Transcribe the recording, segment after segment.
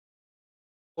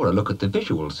Or a look at the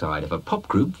visual side of a pop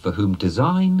group for whom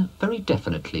design very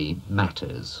definitely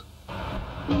matters.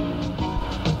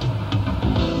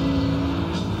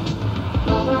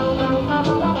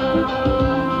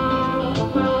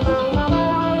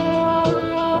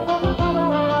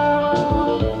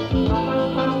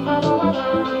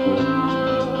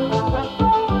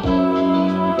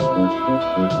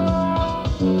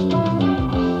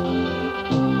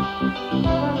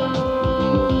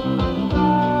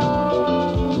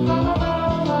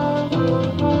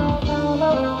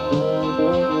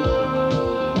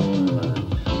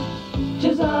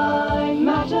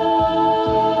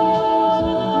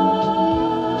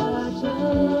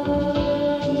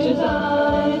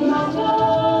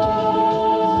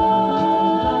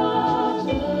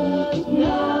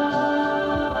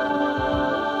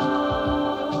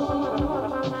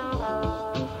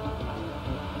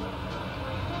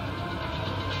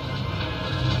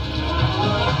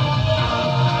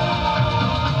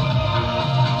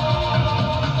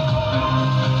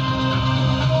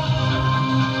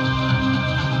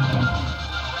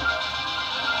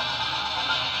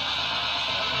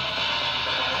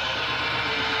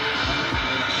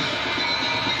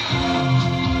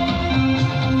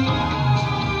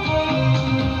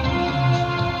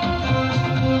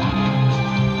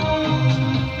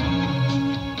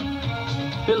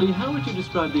 Billy, how would you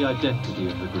describe the identity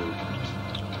of the group?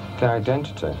 The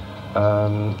identity?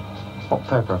 What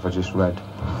paper have I just read?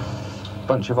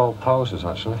 Bunch of old posters,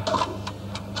 actually.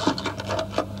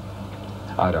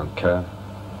 I don't care.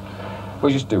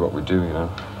 We just do what we do, you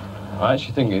know. I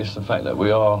actually think it's the fact that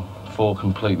we are four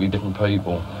completely different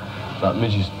people. Like,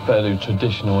 Midge is fairly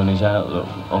traditional in his outlook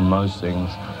on most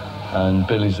things, and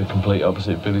Billy's the complete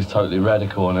opposite. Billy's totally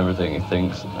radical on everything he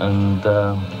thinks, and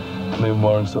me and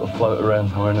Warren sort of float around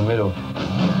somewhere in the middle.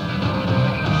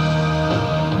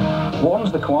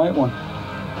 Warren's the quiet one.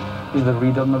 He's the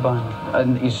reader in the band,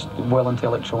 and he's well into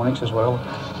electronics as well.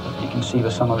 You can see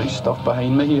with some of his stuff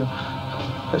behind me here.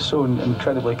 It's so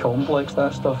incredibly complex,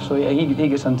 that stuff, so he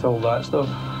gets into all that stuff.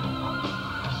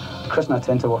 Chris and I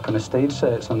tend to work on the stage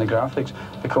sets and the graphics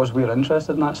because we're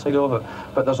interested in that side of it.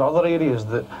 But there's other areas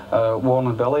that Warren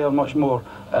and Billy are much more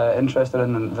interested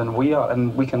in than we are,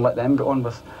 and we can let them get on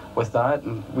with that,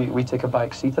 and we take a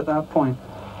back seat at that point.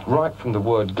 Right from the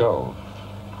word go,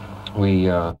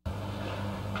 we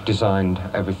designed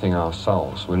everything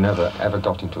ourselves. We never ever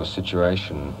got into a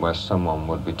situation where someone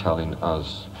would be telling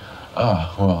us,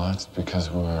 well, that's because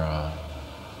we're,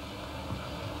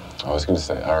 I was going to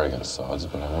say arrogant sods,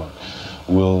 but I won't.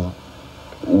 Well,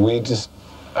 we just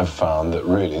have found that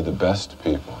really the best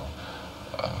people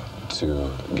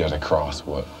to get across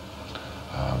what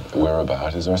we're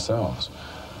about is ourselves.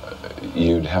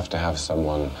 You'd have to have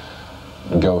someone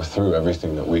go through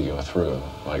everything that we go through,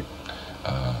 like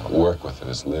work with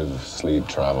us, live, sleep,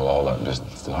 travel, all that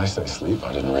business. Did I say sleep?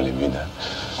 I didn't really mean that.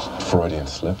 Freudian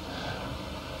slip.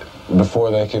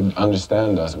 Before they could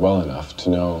understand us well enough to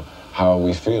know how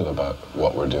we feel about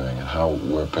what we're doing and how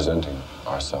we're presenting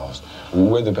ourselves.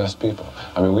 We're the best people.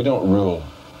 I mean, we don't rule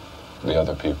the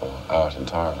other people out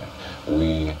entirely.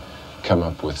 We come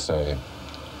up with, say,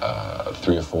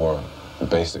 3 or 4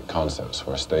 basic concepts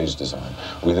for stage design.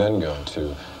 We then go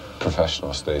to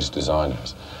professional stage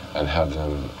designers and have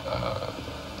them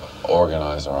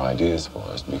organize our ideas for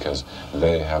us, because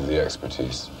they have the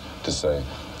expertise to say,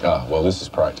 well, this is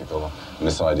practical, and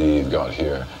this idea you've got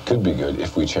here could be good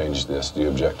if we change this. Do you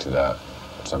object to that?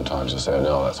 Sometimes you'll say,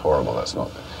 no, that's horrible,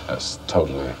 that's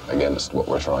totally against what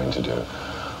we're trying to do.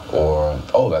 Or,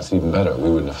 oh, that's even better,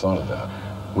 we wouldn't have thought of that.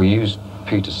 We used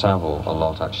Peter Saville a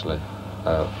lot, actually,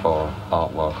 for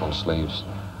artwork on sleeves.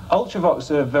 Ultravox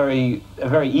are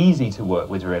very easy to work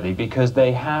with, really, because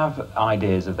they have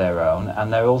ideas of their own,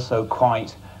 and they're also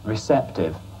quite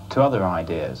receptive to other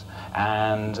ideas,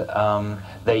 and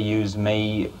they use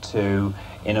me to,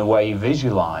 in a way,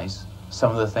 visualize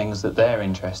some of the things that they're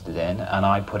interested in, and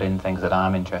I put in things that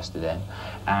I'm interested in,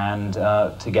 and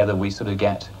together we sort of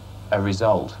get a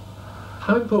result.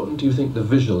 How important do you think the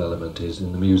visual element is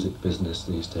in the music business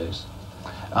these days?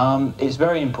 It's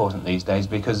very important these days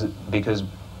because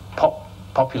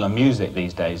popular music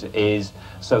these days is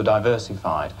so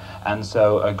diversified, and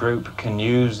so a group can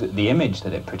use the image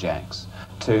that it projects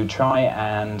to try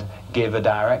and give a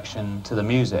direction to the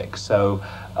music. So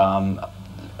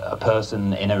a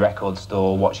person in a record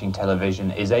store watching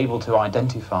television is able to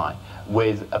identify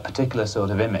with a particular sort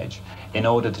of image in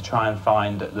order to try and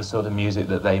find the sort of music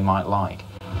that they might like.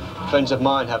 Friends of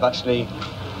mine have actually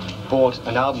bought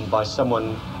an album by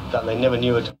someone that they never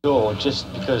knew at all,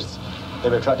 just because they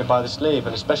were attracted by the sleeve,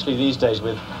 and especially these days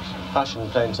with fashion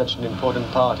playing such an important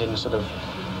part in sort of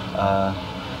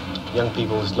young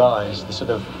people's lives. The sort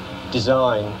of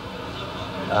design,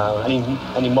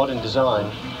 any modern design,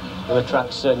 will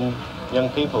attract certain young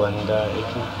people, and it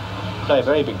can play a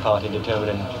very big part in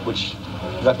determining which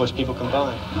records people can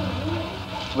buy.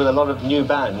 With a lot of new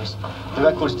bands, the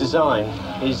record's design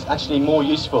is actually more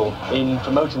useful in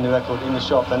promoting the record in the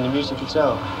shop than the music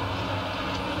itself.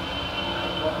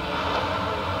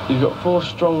 You've got 4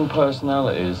 strong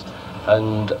personalities,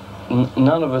 and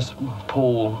none of us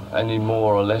pull any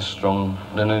more or less strong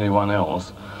than anyone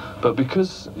else. But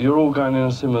because you're all going in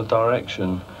a similar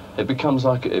direction, it becomes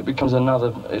like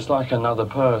it's like another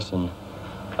person.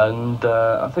 And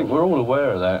I think we're all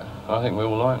aware of that. I think we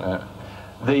all like that.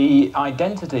 The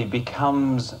identity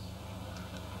becomes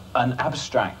an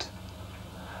abstract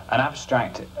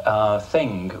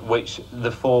thing which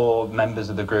the 4 members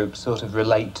of the group sort of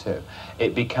relate to.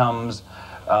 It becomes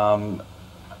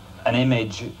an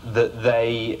image that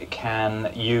they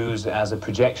can use as a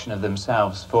projection of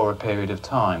themselves for a period of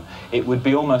time. It would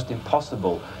be almost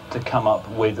impossible to come up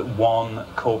with one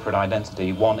corporate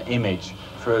identity, one image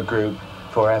for a group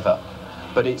forever.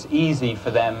 But it's easy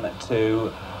for them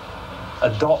to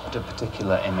adopt a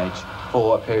particular image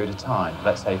for a period of time,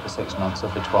 let's say for 6 months or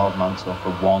for 12 months or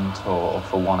for one tour or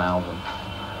for one album.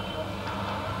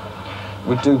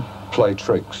 We do play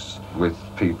tricks with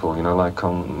people, you know, like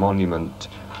on Monument,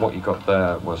 what you got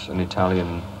there was an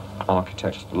Italian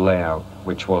architect's layout,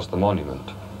 which was the monument.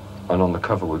 And on the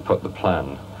cover we put the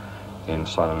plan in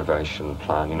silent elevation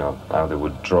plan, you know, how they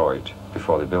would draw it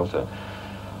before they built it.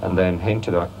 And then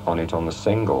hinted on it on the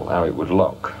single, how it would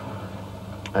look.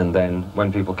 And then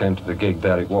when people came to the gig,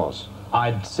 there it was.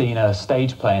 I'd seen a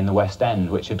stage play in the West End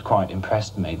which had quite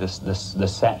impressed me. The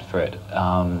set for it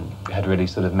had really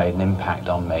sort of made an impact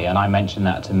on me, and I mentioned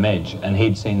that to Midge, and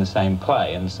he'd seen the same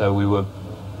play, and so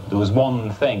there was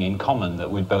one thing in common that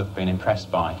we'd both been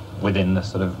impressed by within the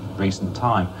sort of recent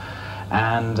time.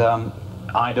 And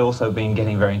I'd also been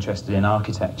getting very interested in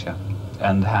architecture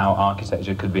and how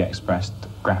architecture could be expressed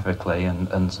graphically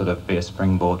and sort of be a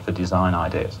springboard for design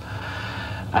ideas.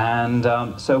 And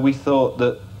so we thought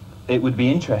that it would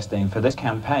be interesting for this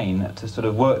campaign to sort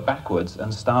of work backwards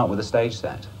and start with a stage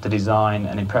set, to design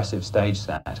an impressive stage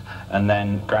set, and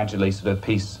then gradually sort of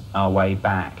piece our way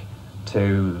back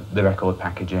to the record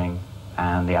packaging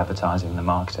and the advertising and the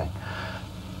marketing.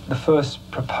 The first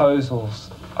proposals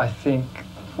I think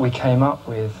we came up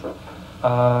with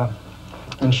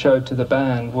and showed to the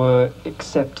band were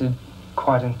accepted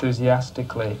quite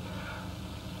enthusiastically.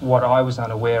 What I was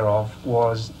unaware of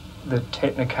was the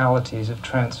technicalities of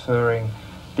transferring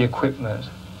the equipment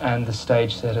and the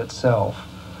stage set itself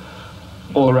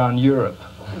all around Europe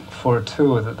for a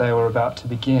tour that they were about to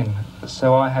begin.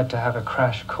 So I had to have a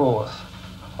crash course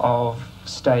of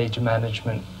stage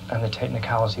management and the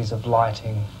technicalities of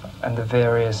lighting and the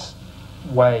various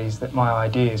ways that my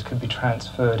ideas could be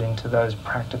transferred into those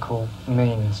practical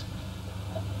means.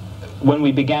 When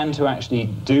we began to actually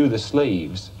do the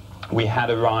sleeves, we had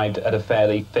arrived at a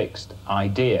fairly fixed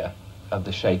idea of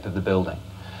the shape of the building.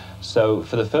 So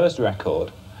for the first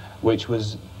record, which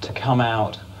was to come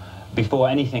out before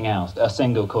anything else, a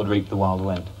single called Reap the Wild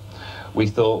Wind, we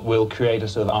thought we'll create a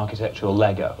sort of architectural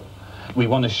Lego. We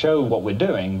want to show what we're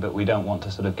doing, but we don't want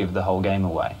to sort of give the whole game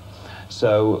away.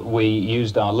 So we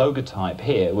used our logotype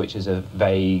here, which is a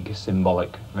vague,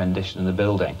 symbolic rendition of the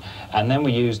building. And then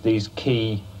we used these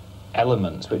key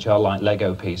elements, which are like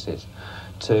Lego pieces,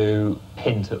 to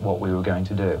hint at what we were going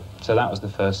to do. So that was the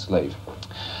first sleeve.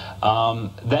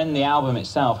 Then the album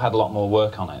itself had a lot more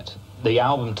work on it. The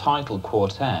album title,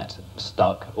 Quartet,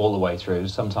 stuck all the way through.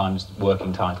 Sometimes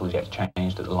working titles get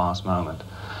changed at the last moment.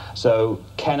 So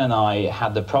Ken and I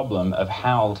had the problem of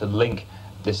how to link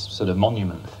this sort of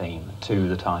monument theme to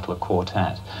the title of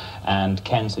Quartet. And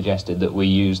Ken suggested that we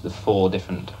use the 4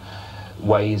 different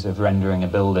ways of rendering a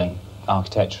building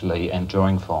architecturally in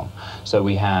drawing form. So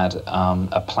we had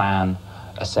a plan,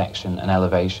 a section, an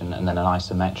elevation, and then an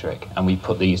isometric, and we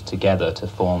put these together to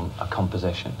form a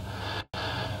composition.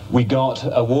 We got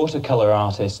a watercolor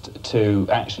artist to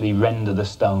actually render the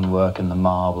stonework and the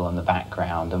marble and the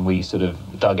background, and we sort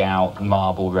of dug out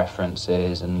marble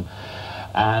references,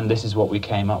 and this is what we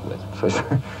came up with.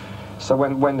 So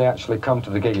when they actually come to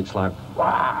the gig, it's like,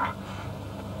 wow!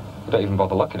 They don't even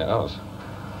bother looking at us.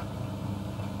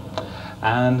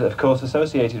 And of course,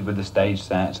 associated with the stage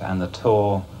set and the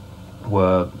tour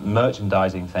were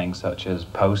merchandising things such as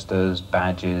posters,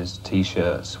 badges,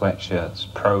 t-shirts,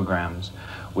 sweatshirts, programs,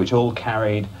 which all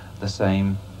carried the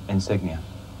same insignia.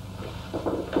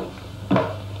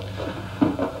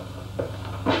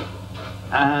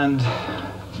 And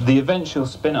the eventual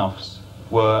spin-offs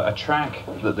were a track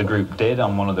that the group did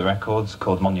on one of the records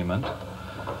called Monument,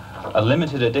 a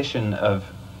limited edition of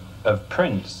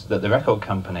prints that the record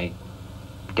company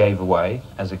gave away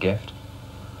as a gift,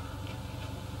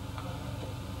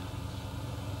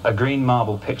 a green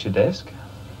marble picture disc,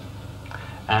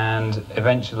 and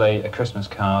eventually a Christmas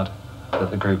card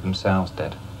that the group themselves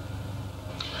did.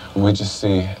 We just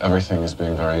see everything as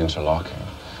being very interlocking.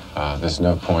 There's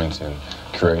no point in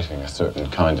creating a certain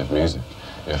kind of music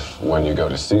if when you go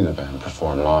to see the band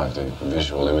perform live, the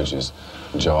visual images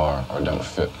jar or don't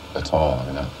fit at all. I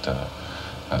mean,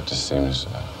 that just seems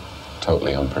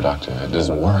totally unproductive. It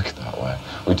doesn't work that way.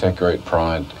 We take great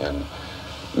pride in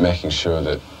making sure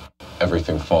that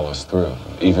everything follows through,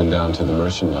 even down to the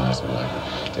merchandising.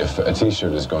 Like, if a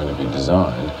t-shirt is going to be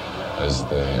designed, as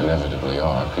they inevitably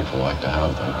are, people like to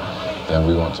have them, then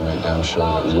we want to make damn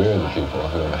sure that we're the people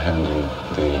who are handling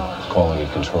the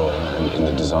quality control in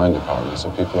the design department, so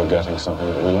people are getting something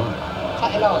that we like.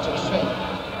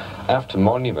 After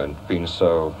Monument being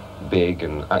so big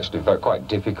and actually quite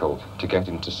difficult to get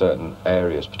into certain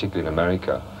areas, particularly in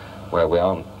America, where we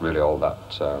aren't really all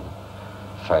that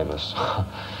famous,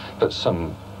 but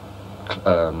some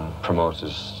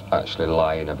promoters actually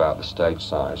lying about the stage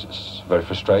size. It's very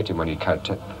frustrating when you can't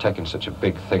taking such a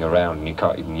big thing around and you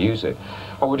can't even use it.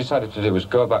 What we decided to do was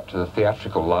go back to the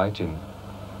theatrical lighting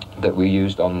that we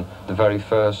used on the very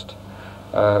first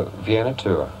Vienna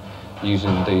tour,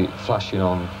 using the flashing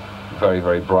on very,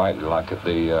 very brightly, like at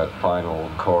the final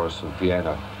chorus of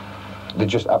Vienna. They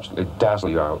just absolutely dazzle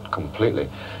you out completely.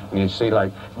 And you see,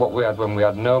 like, what we had when we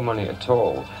had no money at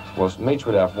all was Midge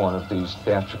would have one of these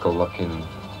theatrical-looking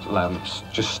lamps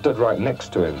just stood right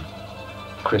next to him.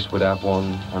 Chris would have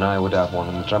one, and I would have one,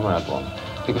 and the drummer had one.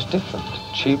 It was different,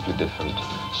 cheaply different.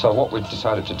 So what we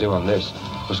decided to do on this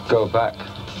was go back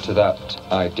to that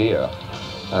idea,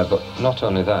 but not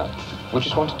only that, we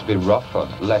just wanted to be rougher,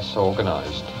 less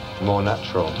organised, more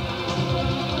natural.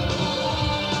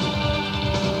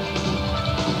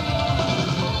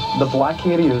 The black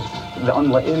areas, the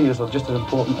unlit areas, are just as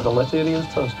important as the lit areas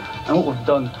to us. And what we've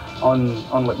done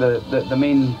on like the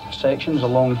main sections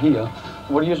along here,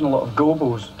 we're using a lot of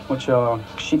gobos, which are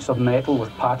sheets of metal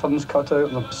with patterns cut out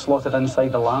and slotted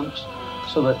inside the lamps,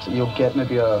 so that you'll get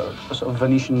maybe a sort of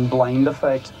Venetian blind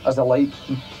effect. As the light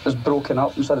is broken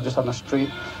up, instead of just having a straight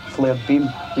flared beam,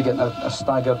 you're getting a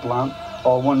staggered lamp,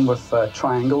 or one with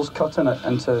triangles cut in it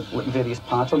into like various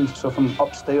patterns. So from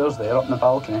upstairs there, up in the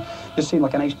balcony, you're seeing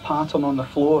like a nice pattern on the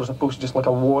floor as opposed to just like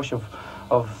a wash of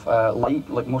light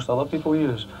like most other people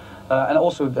use. And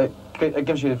also it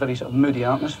gives you a very sort of moody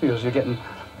atmospheres. You're getting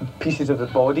pieces of the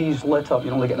bodies lit up,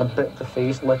 you know, like getting a bit of the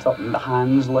face lit up and the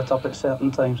hands lit up at certain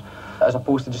times, as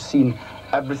opposed to just seeing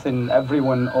everything,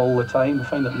 everyone all the time. I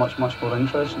find it much, much more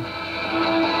interesting.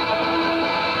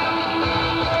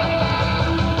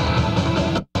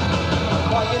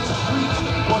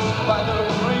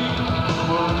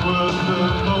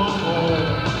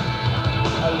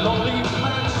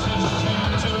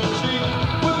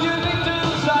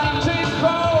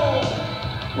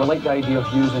 We like the idea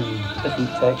of using different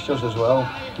textures as well,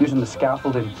 using the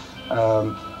scaffolding,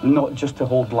 not just to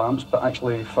hold lamps, but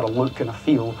actually for a look and a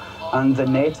feel, and the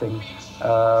netting,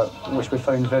 which we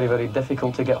found very, very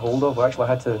difficult to get hold of. We actually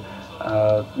had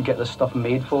to get this stuff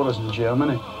made for us in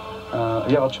Germany.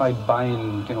 Have you ever tried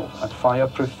buying, you know, a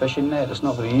fireproof fishing net? It's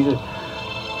not very easy.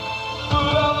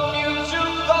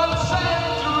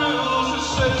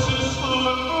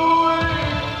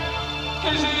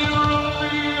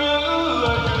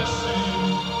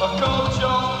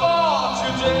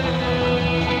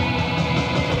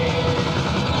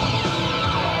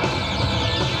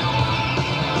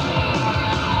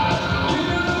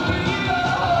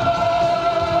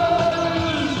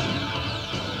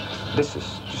 This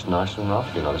is just nice and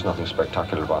rough, you know, there's nothing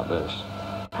spectacular about this.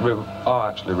 We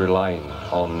are actually relying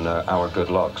on our good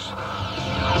looks.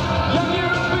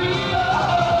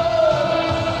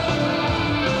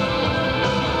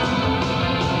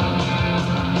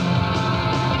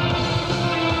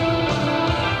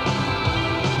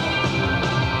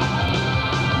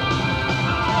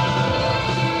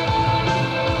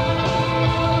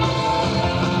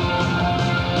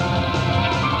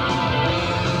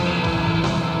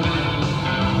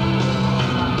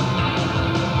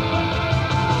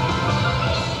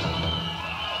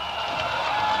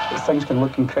 Things can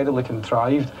look incredibly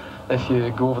contrived if you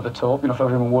go over the top. You know, if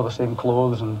everyone wore the same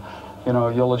clothes and, you know,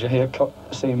 you all had your hair cut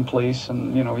the same place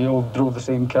and, you know, you all drove the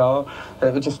same car,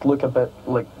 it would just look a bit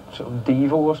like sort of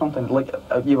Devo or something. Like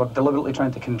you were deliberately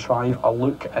trying to contrive a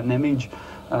look, an image,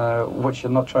 which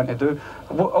you're not trying to do.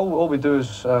 All we do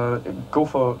is go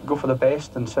for the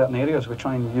best in certain areas. We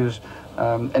try and use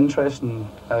interesting,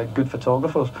 good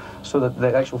photographers so that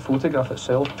the actual photograph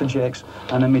itself projects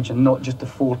an image and not just the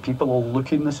four people all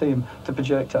looking the same to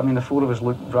project it. I mean, the four of us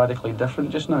look radically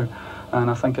different just now, and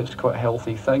I think it's quite a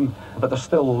healthy thing. But there's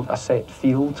still a set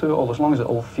feel to it all. As long as it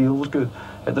all feels good,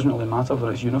 it doesn't really matter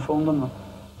whether it's uniformed or not.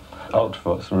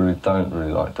 Ultravox don't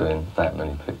really like doing that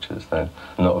many pictures. They're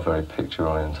not a very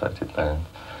picture-orientated band.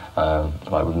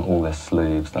 Like with all their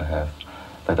sleeves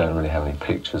they don't really have any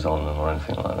pictures on them or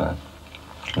anything like that.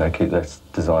 They keep their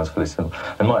designs fairly simple.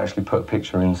 They might actually put a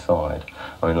picture inside.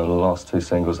 I mean, on the last two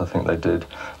singles, I think they did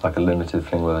like a limited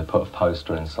thing where they put a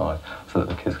poster inside so that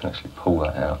the kids can actually pull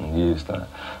that out and use that,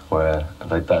 where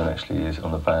they don't actually use it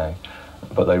on the bag.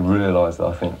 But they realise that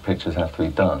I think pictures have to be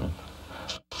done.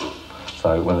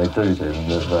 So when they do them,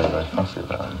 they're very, very fussy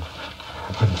about them.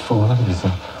 Full over,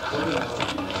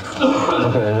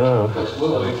 okay, no.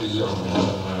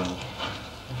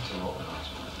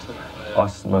 I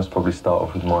most probably start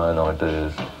off with my own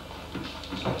ideas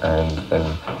and then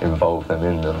involve them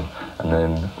in them, and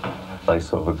then they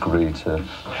sort of agree to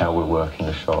how we're working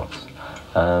the shots.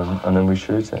 And then we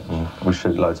shoot it, and we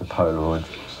shoot loads of Polaroids,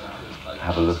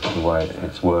 have a look at the way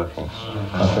it's working.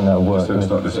 I think that'll work. So it's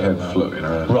not just head floating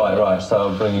around? Right, so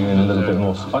I'll bring you in a little bit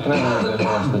more. I can add a little bit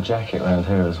more into the jacket around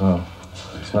here as well.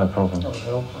 It's no problem.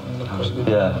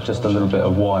 Yeah, just a little bit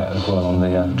of white as well on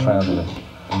the trouser.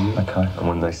 Okay. And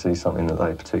when they see something that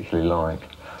they particularly like,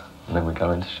 and then we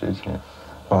go into shooting it.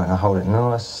 Right, now hold it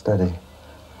nice, steady.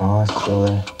 Nice, still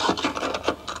there.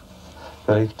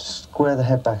 Ready? Just square the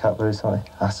head back up very slightly.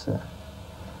 That's it.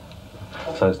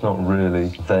 So it's not really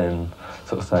them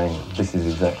sort of saying, this is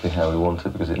exactly how we want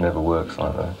it, because it never works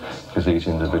like that. Because each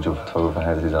individual photographer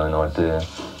has his own idea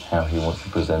how he wants to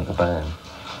present the band.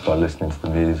 By listening to the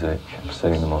music,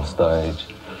 seeing them on stage,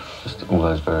 just all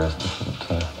those various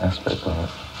different aspects of it.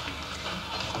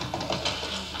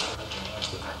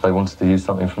 They wanted to use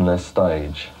something from their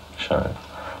stage show,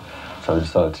 so we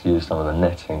decided to use some of the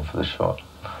netting for the shot,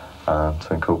 to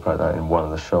incorporate that in one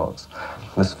of the shots.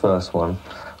 This first one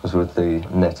was with the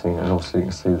netting, and also you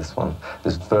can see this one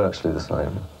is virtually the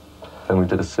same. Then we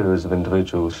did a series of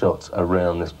individual shots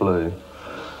around this blue,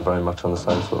 very much on the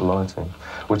same sort of lighting,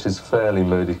 which is fairly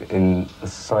moody in the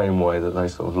same way that they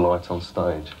sort of light on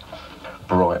stage.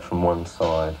 Bright from one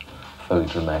side, fairly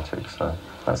dramatic, so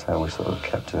that's how we sort of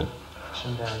kept it.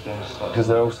 Because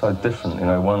they're all so different, you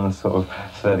know, one's sort of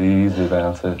fairly easy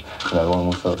about it, you know, one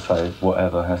will sort of say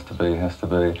whatever has to be, has to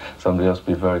be. Somebody else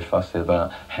will be very fussy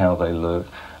about how they look.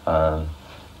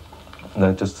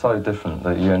 They're just so different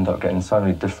that you end up getting so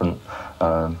many different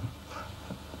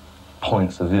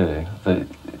points of view that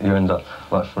you end up,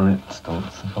 like for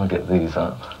instance, if I get these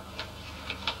up,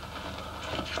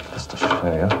 just to show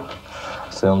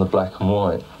you. See on the black and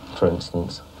white, for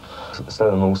instance, instead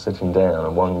of them all sitting down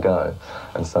at one go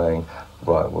and saying,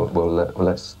 right,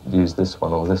 let's use this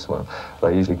one or this one,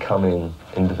 they usually come in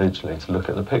individually to look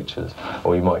at the pictures,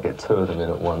 or you might get two of them in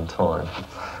at one time,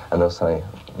 and they'll say,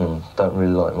 don't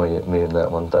really like me in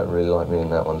that one, don't really like me in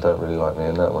that one, don't really like me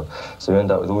in that one. So you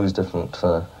end up with all these different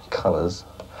colours,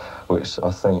 which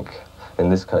I think, in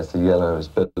this case, the yellow is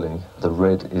Billy, the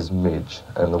red is Midge,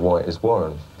 and the white is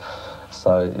Warren.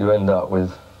 So you end up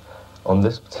with, on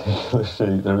this particular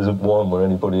sheet, there isn't one where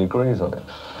anybody agrees on it.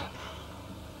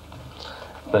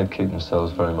 They keep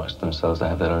themselves very much to themselves. They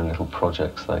have their own little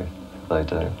projects they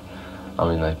do. I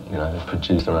mean, they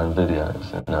produce their own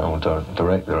videos, or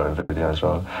direct their own videos,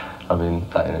 rather. I mean,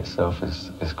 that in itself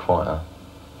is quite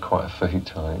a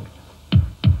feat, I think.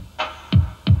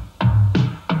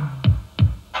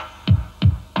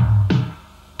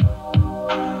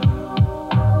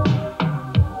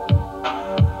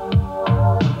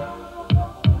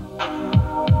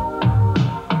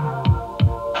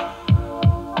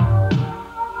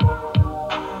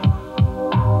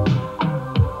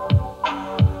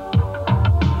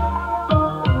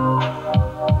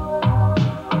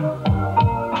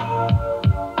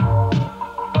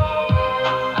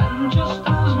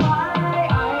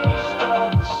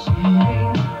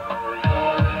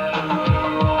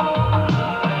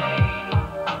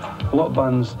 A lot of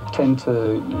bands tend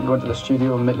to go into the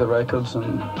studio and make the records,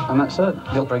 and that's it.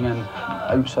 They'll bring in an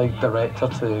outside director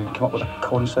to come up with a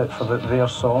concept for their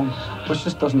song, which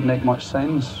just doesn't make much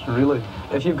sense, really.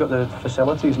 If you've got the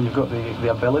facilities and you've got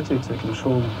the ability to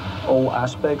control all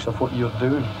aspects of what you're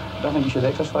doing, I think you should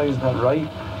exercise that right.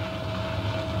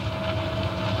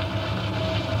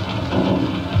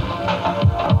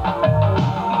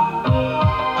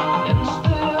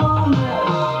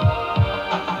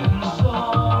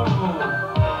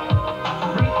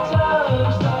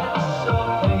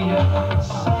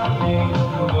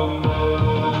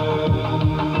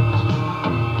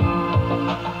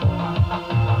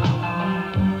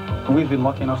 We've been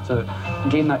lucky enough to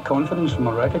gain that confidence from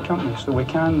our record company, so we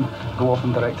can go off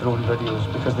and direct our own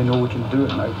videos because they know we can do it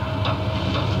now.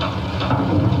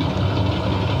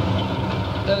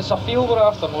 It's a feel we're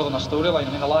after more than a storyline.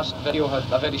 I mean, the last video had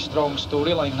a very strong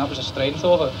storyline, and that was the strength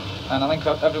of it. And I think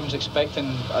everyone's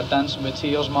expecting a Dancing with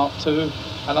Tears Mark II, and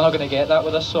they're not going to get that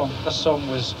with this song. This song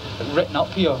was written up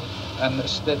here, and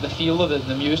it's the feel of it,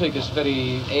 the music is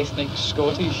very ethnic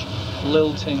Scottish,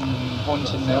 lilting,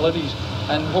 haunting melodies.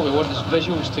 And what we want is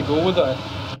visuals to go with it.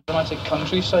 Dramatic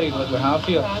countryside like we have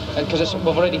here, because we've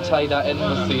already tied that in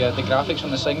with the graphics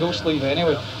on the single sleeve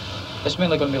anyway. It's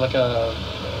mainly going to be like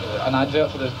an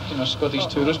advert for the Scottish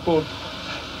Tourist Board.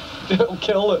 It'll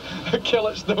kill it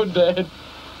stone dead.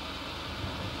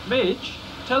 Midge,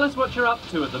 tell us what you're up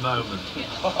to at the moment.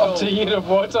 Up to a year of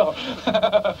water.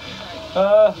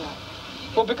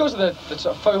 Well, because of the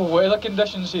sort of foul weather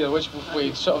conditions here, which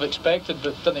we sort of expected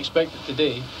but didn't expect it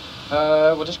today,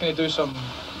 we're just going to do some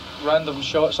random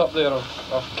shots up there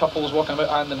of couples walking about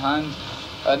hand in hand.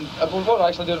 And what we're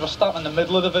actually doing, we're starting in the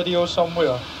middle of the video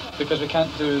somewhere, because we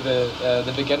can't do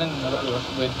the beginning that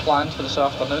we'd planned for this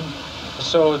afternoon.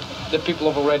 So the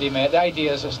people have already met. The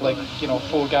idea is it's like,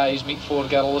 4 guys meet 4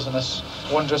 girls in this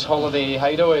wondrous holiday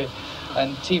hideaway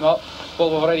and team up. Well,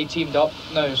 we've already teamed up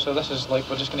now, so this is like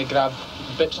we're just going to grab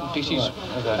bits and pieces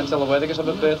until the weather gets a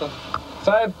bit better.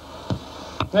 Side.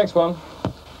 Next one.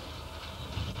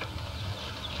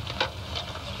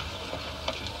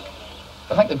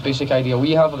 I think the basic idea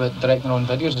we have about directing our own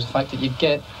videos is the fact that you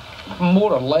get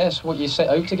more or less what you set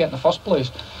out to get in the first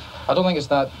place. I don't think it's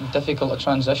that difficult a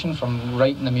transition from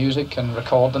writing the music and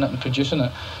recording it and producing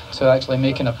it to actually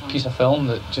making a piece of film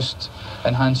that just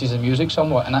enhances the music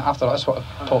somewhat. And after that's what a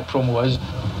pop promo is.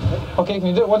 Okay, can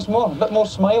you do it once more? A bit more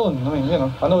smiling. I mean,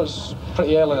 I know it's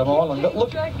pretty early in the morning, but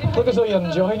look as though you're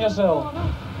enjoying yourself.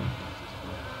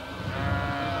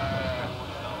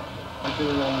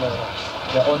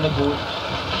 The on the boat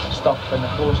stuff and the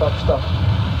close-up stuff.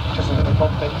 Just a little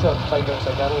pop picture, tiger it's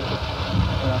a girl.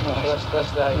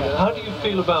 That's the idea. How do you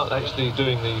feel about actually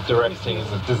doing the directing and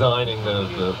the designing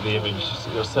the image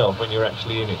yourself when you're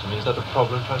actually in it? I mean, is that a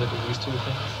problem trying to do these two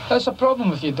things? It's a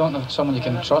problem if you don't have someone you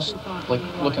can trust, like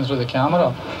looking through the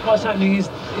camera. What's happening is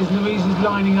Louise is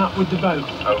lining up with the boat.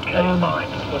 Okay, fine.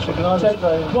 So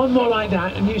one more like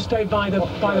that, and you stay by the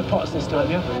pots this time,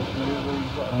 yeah?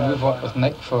 And we've worked with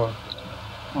Nick for,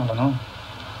 I don't know,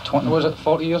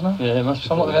 40 years now? Yeah, it must be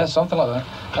something like that.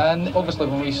 And obviously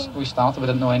when we started we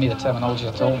didn't know any of the terminology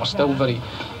at all. We're still very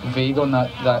vague on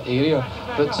that area.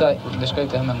 But we describe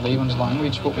to him in layman's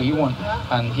language what we want,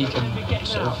 and he can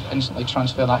sort of instantly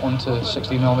transfer that onto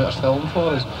 16mm film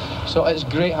for us. So it's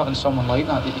great having someone like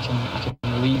that you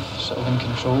can leave sort of in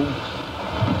control.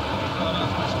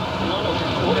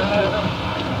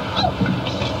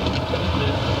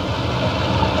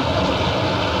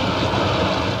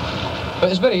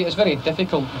 But it's very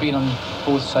difficult being on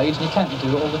both sides, and you can't do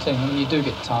it all the time. I mean, you do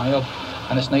get tired,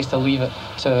 and it's nice to leave it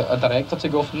to a director to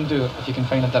go off and do it, if you can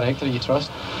find a director you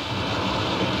trust.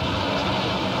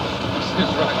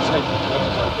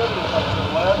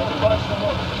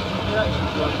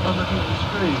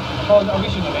 Oh, we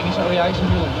shouldn't have any sort of reaction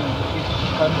really.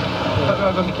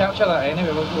 But when we capture that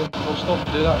anyway, we'll stop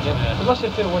and do that again. But let's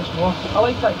just do it once more. I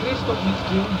like that. Great stuff needs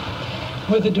doing.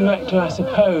 With the director, I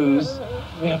suppose,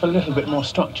 we have a little bit more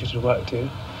structure to work to.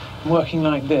 Working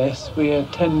like this, we are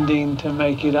tending to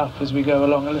make it up as we go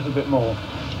along a little bit more.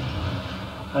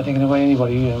 I think in a way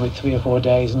anybody, with 3 or 4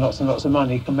 days and lots of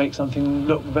money can make something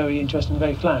look very interesting,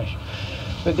 very flash.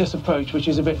 But this approach, which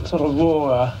is a bit sort of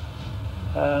rawer,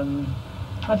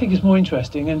 I think is more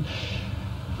interesting, and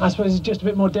I suppose it's just a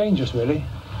bit more dangerous, really.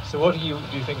 So what do you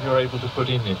think you're able to put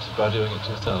in it by doing it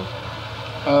yourself?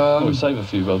 We save a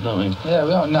few, Bob, don't we? Yeah,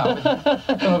 we don't. No,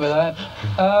 don't know about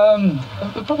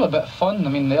that. Probably a bit of fun. I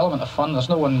mean, the element of fun. There's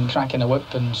no one cracking a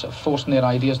whip and sort of forcing their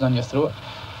ideas down your throat.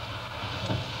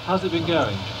 How's it been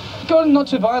going? Going not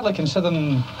too badly,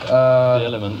 considering the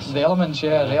elements. The elements,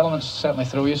 yeah, the elements certainly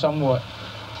throw you somewhat.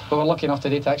 But we're lucky enough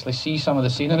today to actually see some of the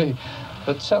scenery.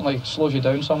 But it certainly slows you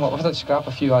down somewhat. We've had to scrap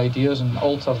a few ideas and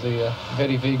alter the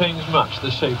very vague... Change much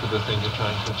the shape of the thing you're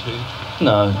trying to achieve?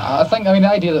 No. I mean, the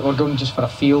idea that we're going just for a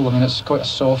feel, I mean, it's quite a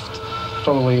soft,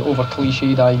 probably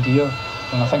over-cliched idea,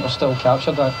 and I think we've still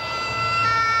captured that.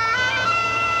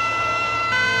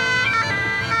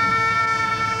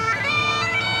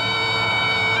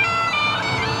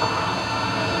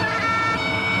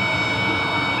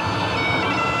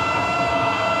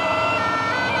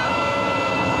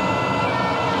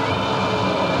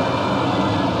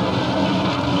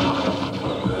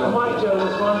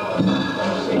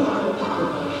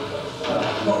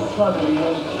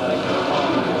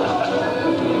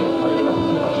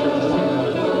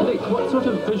 Nick, what sort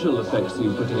of visual effects are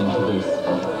you putting into this?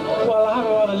 Well, I have a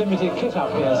rather limited kit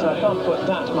up here, so I can't put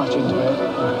that much into it.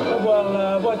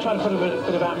 We'll try to put a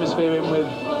bit of atmosphere in with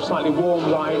slightly warm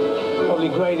light, probably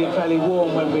graded fairly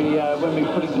warm when we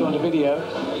put it through on the video.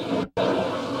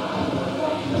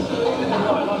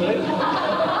 Quite lovely.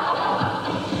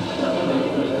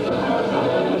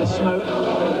 Bit of smoke,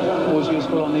 always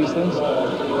useful on these things.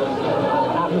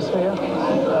 Atmosphere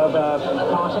of a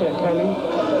party at Kelly.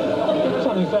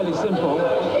 Something fairly simple.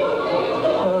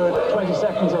 For 20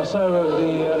 seconds or so of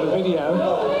the video,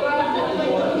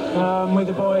 with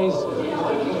the boys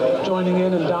joining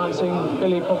in and dancing,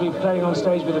 Billy probably playing on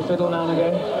stage with a fiddle now and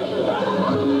again.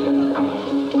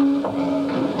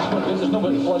 There's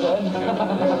nobody to plug it in.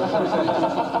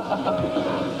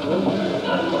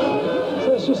 So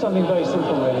it's just something very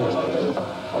simple, really.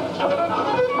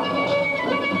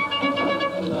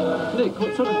 Nick,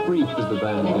 what sort of brief is the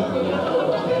band given you?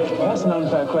 Well, that's an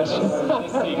unfair question.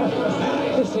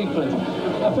 It's secret.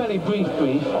 A fairly brief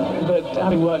brief, but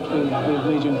having worked with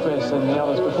Major and Chris and the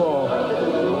others before,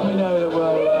 we know that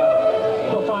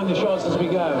we'll find the shots as we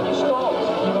go. Stop!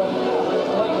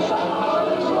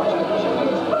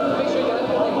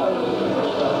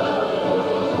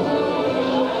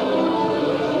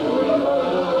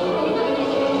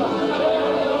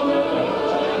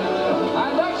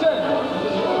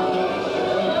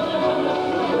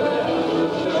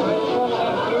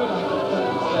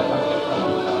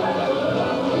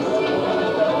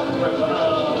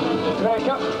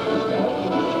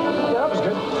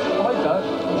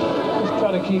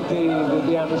 Keep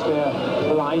the atmosphere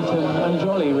light and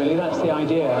jolly, really. That's the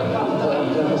idea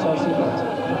of this whole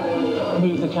sequence.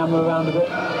 Move the camera around a bit.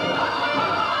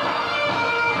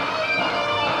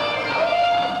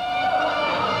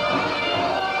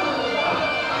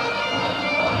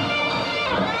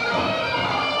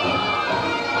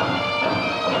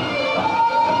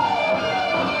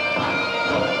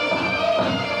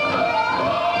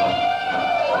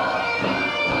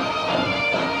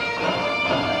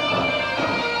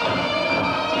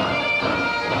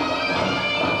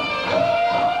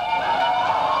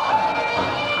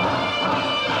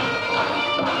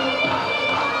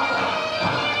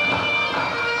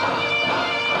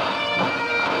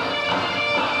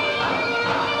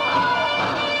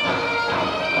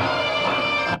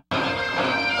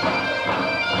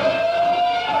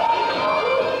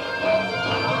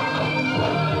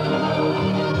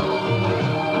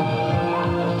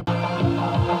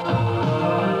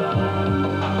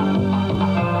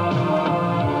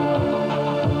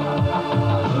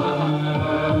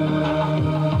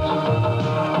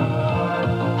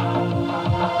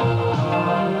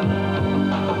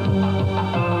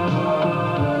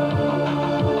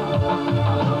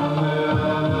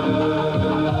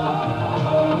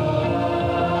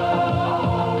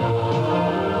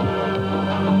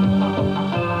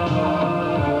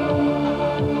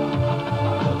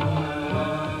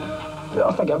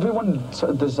 I think everyone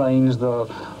sort of designs their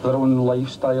own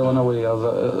lifestyle in a way,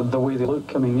 or the way they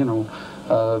look. I mean, you know,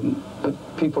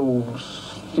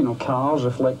 people's, you know, cars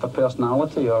reflect their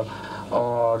personality,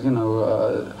 or you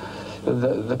know,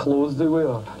 the clothes they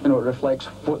wear. You know, it reflects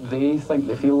what they think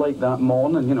they feel like that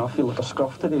morning. You know, I feel like a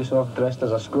scruff today, so I've dressed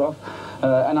as a scruff.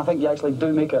 And I think you actually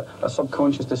do make a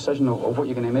subconscious decision of what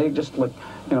you're going to make, just like,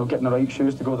 you know, getting the right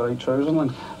shoes to go the right trouser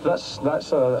length.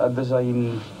 That's a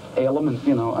design element,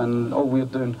 you know, and all we're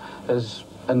doing is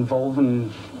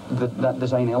involving that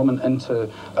design element into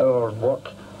our work.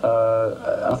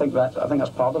 I think that's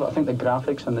part of it. I think the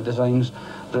graphics and the designs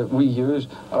that we use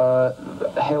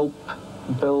help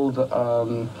build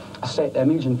a set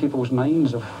image in people's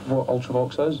minds of what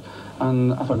Ultravox is,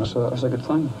 and I think that's a good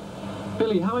thing.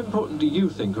 Billy, how important do you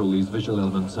think all these visual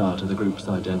elements are to the group's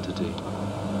identity?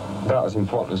 About as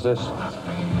important as this.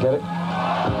 Get it?